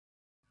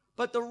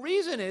But the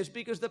reason is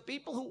because the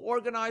people who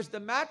organized the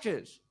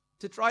matches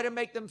to try to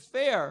make them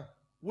fair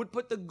would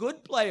put the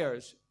good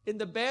players in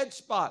the bad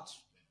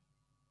spots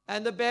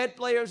and the bad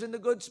players in the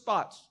good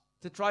spots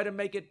to try to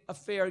make it a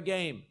fair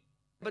game.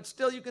 But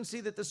still, you can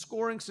see that the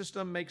scoring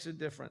system makes a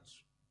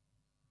difference.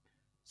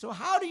 So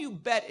how do you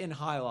bet in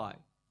highlight?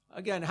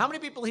 Again, how many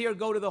people here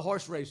go to the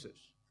horse races?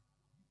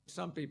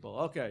 Some people,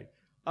 okay.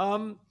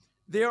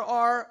 There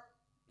are,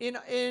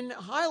 in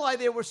highlight,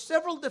 there were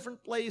several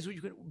different plays where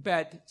you can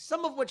bet,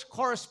 some of which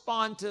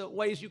correspond to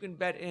ways you can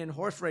bet in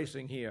horse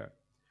racing here.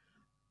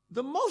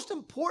 The most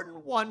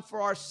important one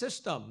for our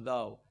system,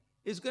 though,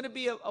 is going to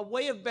be a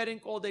way of betting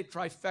called a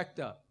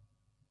trifecta.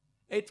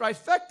 A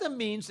trifecta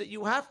means that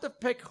you have to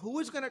pick who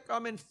is going to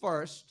come in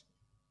first,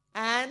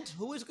 and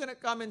who is going to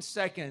come in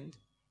second,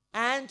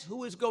 and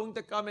who is going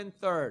to come in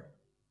third.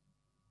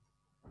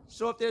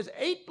 So if there's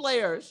 8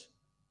 players,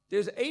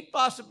 there's 8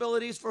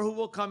 possibilities for who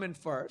will come in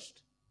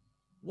first.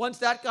 Once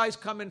that guy's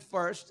come in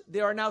first,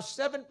 there are now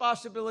 7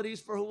 possibilities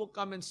for who will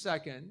come in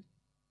second.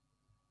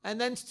 And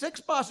then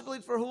 6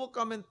 possibilities for who will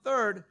come in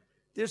third.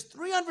 There's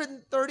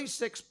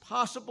 336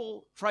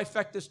 possible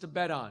trifectas to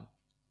bet on.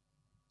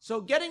 So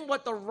getting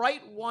what the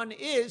right one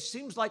is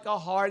seems like a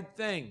hard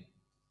thing.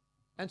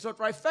 And so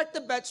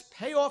trifecta bets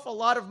pay off a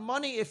lot of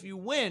money if you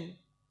win,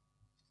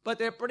 but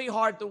they're pretty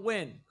hard to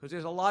win because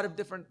there's a lot of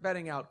different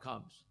betting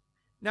outcomes.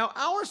 Now,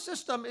 our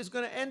system is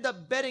going to end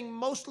up betting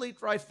mostly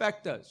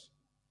trifectas.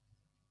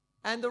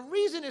 And the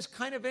reason is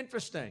kind of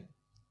interesting.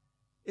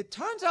 It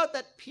turns out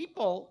that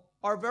people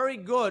are very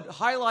good,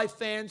 highlight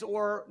fans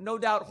or no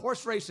doubt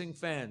horse racing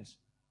fans,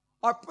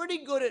 are pretty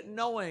good at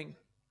knowing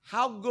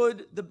how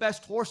good the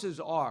best horses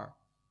are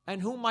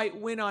and who might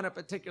win on a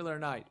particular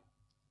night.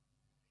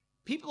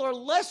 People are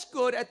less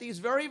good at these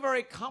very,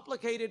 very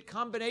complicated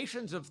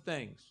combinations of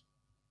things.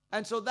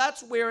 And so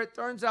that's where it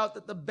turns out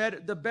that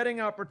the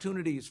betting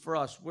opportunities for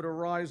us would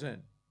arise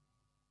in.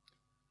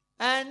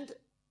 And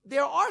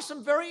there are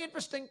some very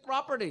interesting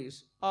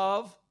properties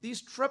of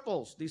these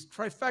triples, these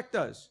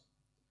trifectas.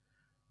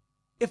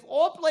 If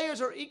all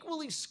players are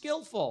equally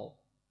skillful,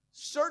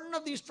 certain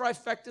of these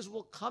trifectas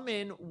will come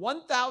in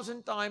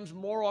 1,000 times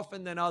more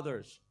often than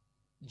others,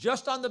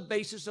 just on the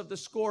basis of the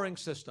scoring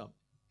system.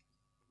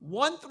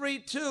 1, 3,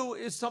 2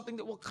 is something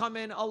that will come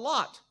in a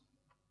lot,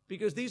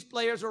 because these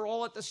players are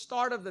all at the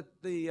start of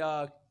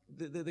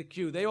the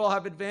queue. They all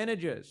have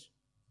advantages.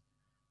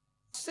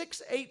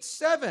 6, 8,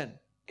 7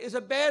 is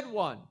a bad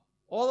one.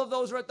 All of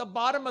those are at the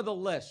bottom of the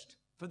list.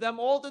 For them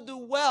all to do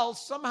well,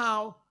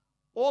 somehow,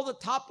 all the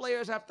top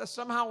players have to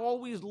somehow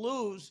always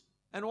lose,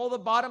 and all the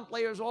bottom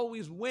players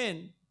always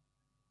win,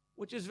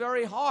 which is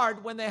very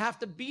hard when they have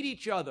to beat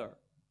each other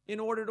in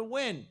order to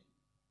win.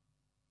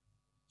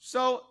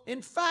 So,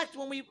 in fact,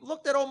 when we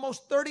looked at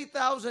almost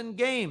 30,000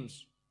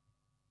 games,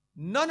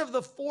 none of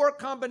the 4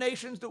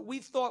 combinations that we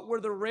thought were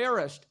the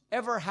rarest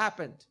ever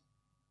happened,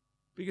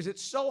 because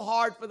it's so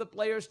hard for the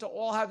players to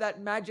all have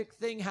that magic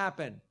thing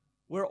happen,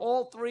 where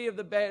all 3 of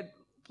the bad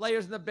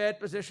players in the bad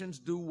positions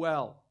do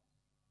well.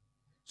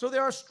 So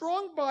there are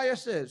strong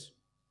biases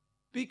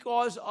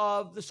because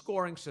of the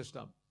scoring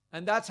system,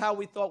 and that's how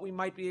we thought we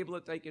might be able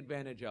to take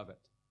advantage of it.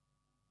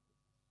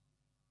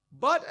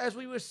 But as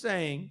we were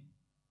saying,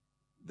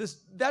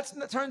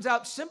 turns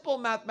out simple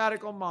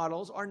mathematical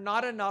models are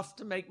not enough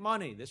to make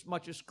money. This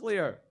much is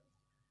clear.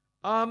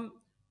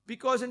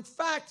 Because in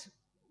fact,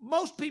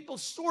 most people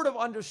sort of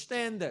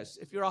understand this.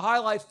 If you're a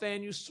highlight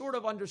fan, you sort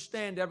of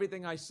understand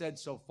everything I said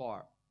so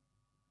far.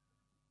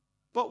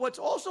 But what's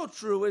also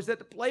true is that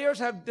the players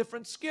have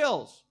different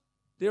skills.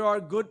 There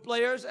are good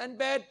players and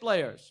bad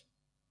players.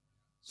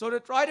 So to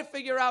try to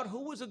figure out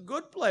who was a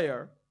good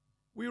player,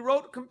 we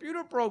wrote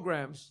computer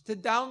programs to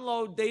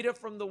download data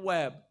from the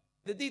web.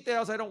 The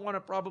details I don't want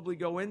to probably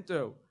go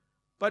into.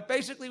 But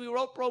basically, we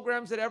wrote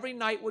programs that every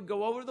night would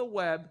go over the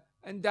web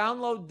and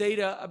download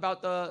data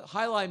about the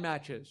highlight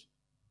matches,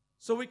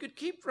 so we could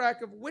keep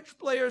track of which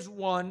players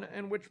won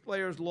and which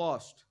players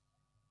lost.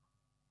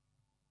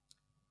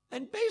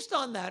 And based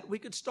on that, we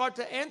could start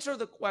to answer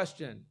the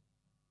question,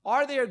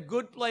 are there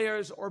good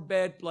players or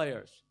bad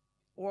players?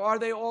 Or are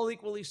they all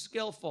equally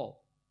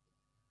skillful?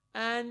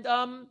 And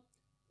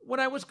when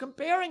I was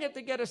comparing it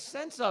to get a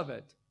sense of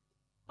it,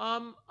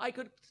 I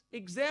could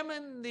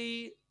examine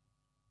the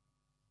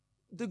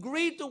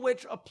degree to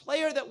which a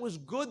player that was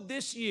good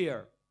this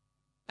year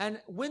and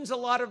wins a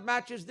lot of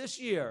matches this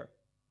year,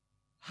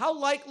 how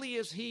likely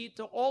is he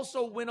to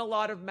also win a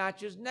lot of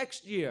matches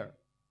next year?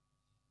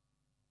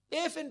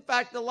 If, in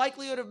fact, the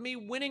likelihood of me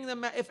winning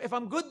if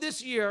I'm good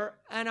this year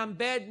and I'm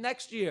bad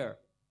next year,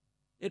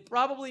 it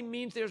probably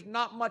means there's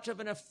not much of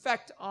an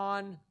effect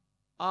on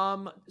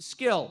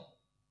skill.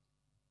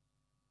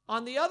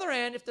 On the other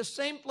hand, if the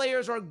same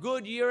players are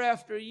good year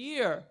after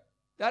year,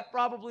 that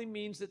probably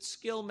means that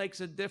skill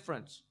makes a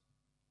difference.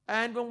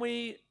 And when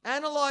we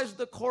analyze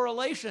the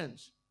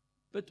correlations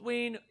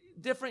between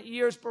different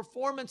years'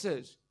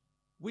 performances,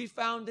 we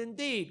found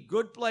indeed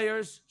good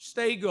players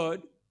stay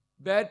good,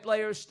 bad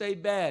players stay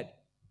bad.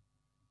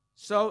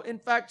 So, in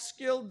fact,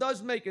 skill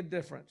does make a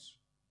difference.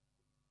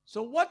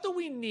 So what do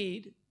we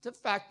need to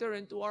factor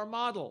into our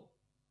model?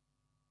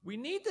 We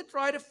need to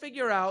try to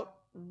figure out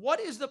what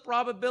is the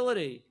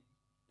probability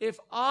if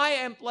I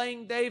am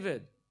playing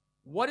David.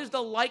 What is the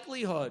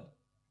likelihood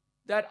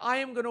that I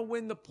am going to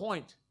win the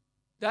point?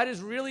 That is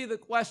really the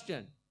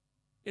question.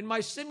 In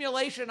my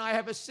simulation, I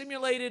have a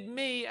simulated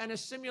me and a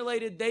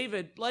simulated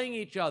David playing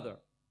each other.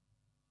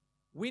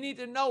 We need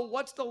to know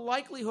what's the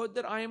likelihood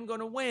that I am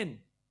going to win.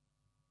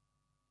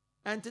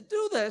 And to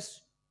do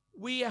this,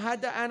 we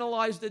had to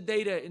analyze the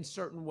data in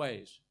certain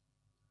ways.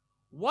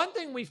 One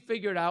thing we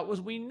figured out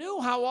was we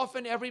knew how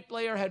often every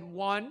player had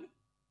won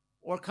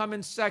or come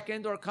in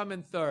second or come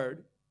in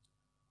third.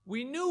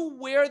 We knew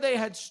where they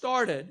had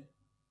started,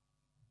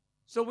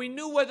 so we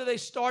knew whether they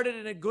started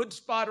in a good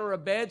spot or a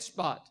bad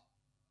spot.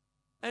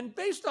 And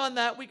based on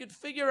that, we could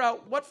figure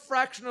out what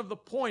fraction of the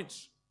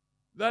points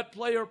that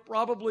player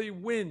probably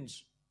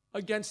wins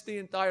against the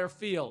entire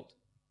field.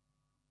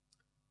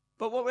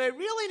 But what we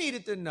really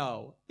needed to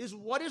know is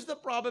what is the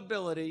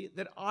probability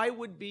that I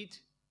would beat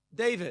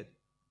David?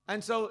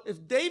 And so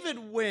if David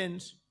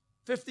wins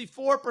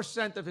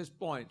 54% of his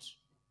points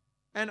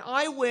and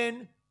I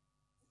win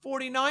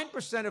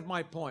 49% of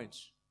my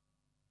points,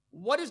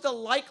 what is the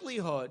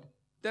likelihood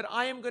that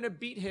I am going to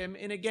beat him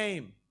in a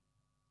game?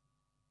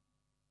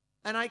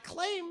 And I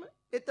claim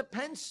it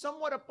depends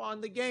somewhat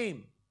upon the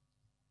game.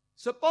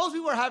 Suppose we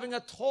were having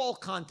a tall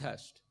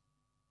contest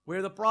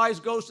where the prize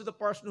goes to the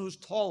person who's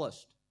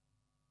tallest.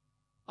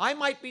 I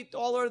might be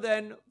taller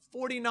than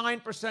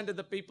 49% of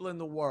the people in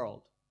the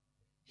world.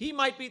 He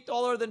might be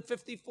taller than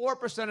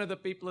 54% of the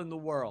people in the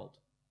world.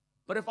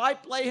 But if I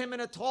play him in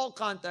a tall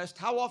contest,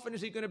 how often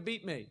is he going to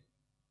beat me?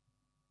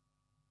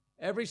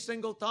 Every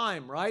single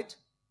time, right?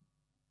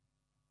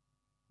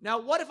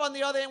 Now, what if on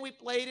the other hand we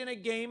played in a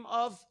game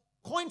of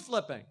coin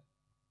flipping?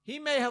 He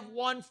may have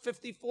won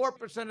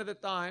 54% of the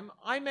time.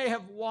 I may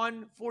have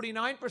won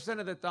 49%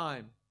 of the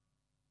time.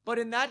 But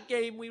in that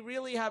game, we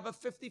really have a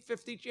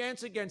 50-50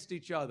 chance against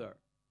each other.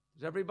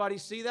 Does everybody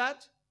see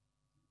that?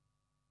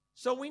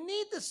 So we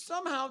need to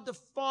somehow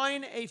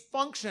define a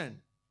function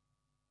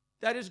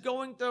that is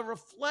going to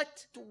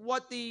reflect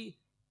what the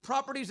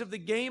properties of the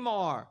game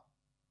are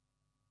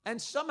and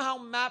somehow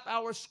map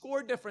our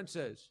score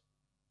differences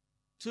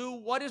to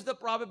what is the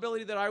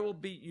probability that I will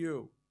beat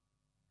you.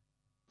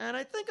 And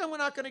I think I'm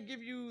not going to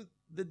give you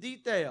the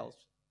details,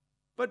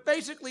 but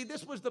basically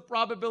this was the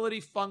probability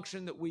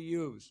function that we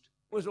used.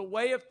 It was a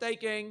way of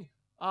taking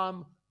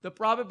the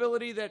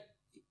probability that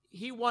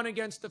he won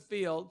against the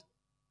field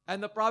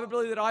and the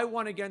probability that I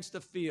won against the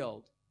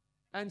field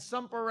and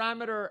some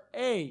parameter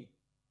A,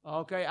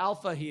 okay,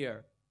 alpha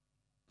here.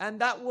 And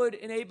that would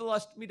enable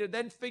me to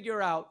then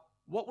figure out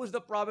what was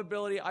the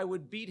probability I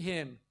would beat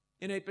him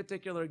in a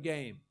particular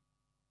game.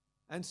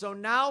 And so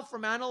now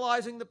from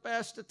analyzing the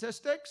past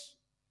statistics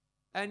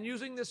and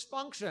using this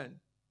function,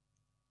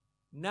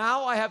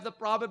 now I have the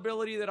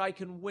probability that I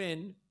can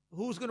win,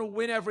 who's going to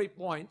win every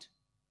point.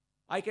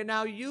 I can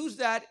now use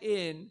that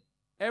in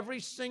every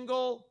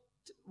single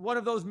one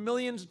of those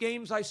millions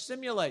games I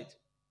simulate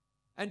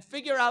and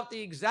figure out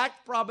the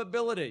exact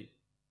probability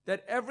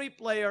that every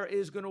player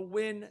is going to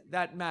win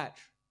that match.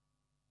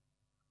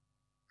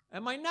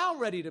 Am I now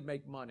ready to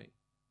make money?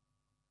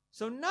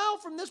 So now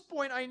from this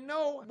point, I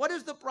know what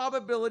is the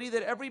probability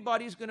that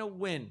everybody's going to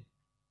win.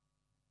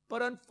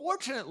 But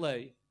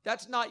unfortunately,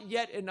 that's not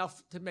yet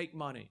enough to make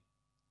money.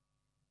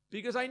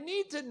 Because I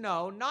need to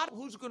know not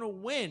who's going to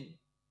win,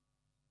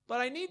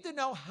 but I need to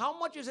know how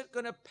much is it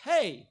going to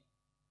pay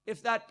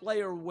if that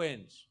player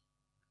wins.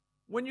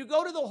 When you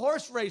go to the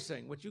horse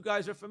racing, which you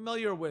guys are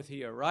familiar with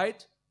here,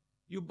 right?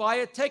 You buy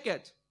a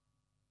ticket.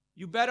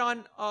 You bet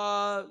on,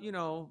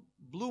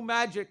 Blue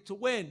Magic to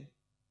win.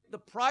 The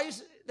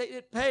price that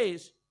it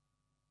pays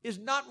is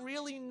not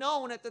really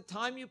known at the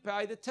time you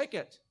buy the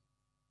ticket.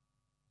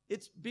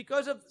 It's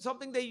because of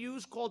something they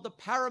use called the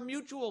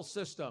parimutuel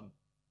system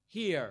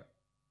here.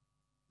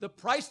 The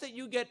price that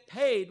you get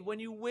paid when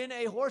you win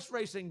a horse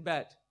racing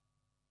bet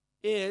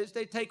is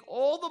they take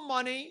all the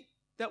money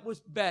that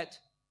was bet,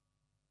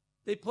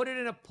 they put it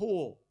in a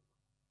pool.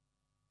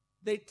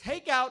 They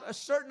take out a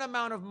certain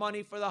amount of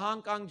money for the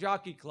Hong Kong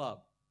Jockey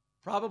Club,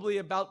 probably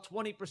about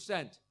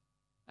 20%,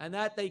 and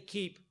that they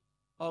keep,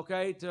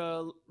 okay,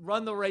 to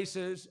run the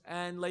races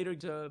and later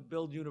to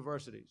build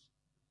universities.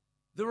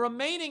 The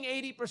remaining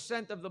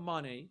 80% of the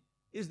money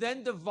is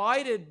then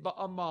divided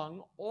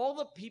among all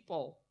the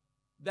people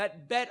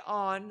that bet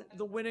on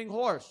the winning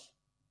horse.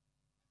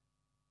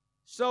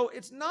 So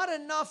it's not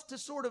enough to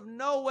sort of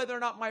know whether or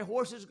not my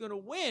horse is going to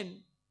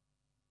win.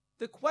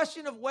 The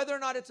question of whether or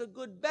not it's a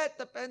good bet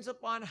depends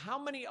upon how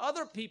many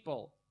other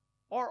people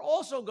are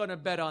also going to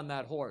bet on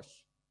that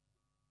horse.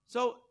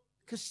 So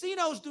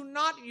casinos do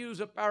not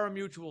use a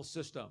parimutuel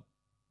system.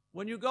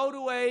 When you go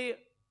to a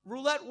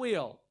roulette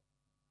wheel,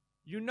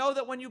 you know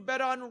that when you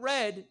bet on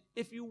red,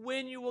 if you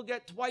win, you will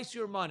get twice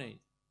your money.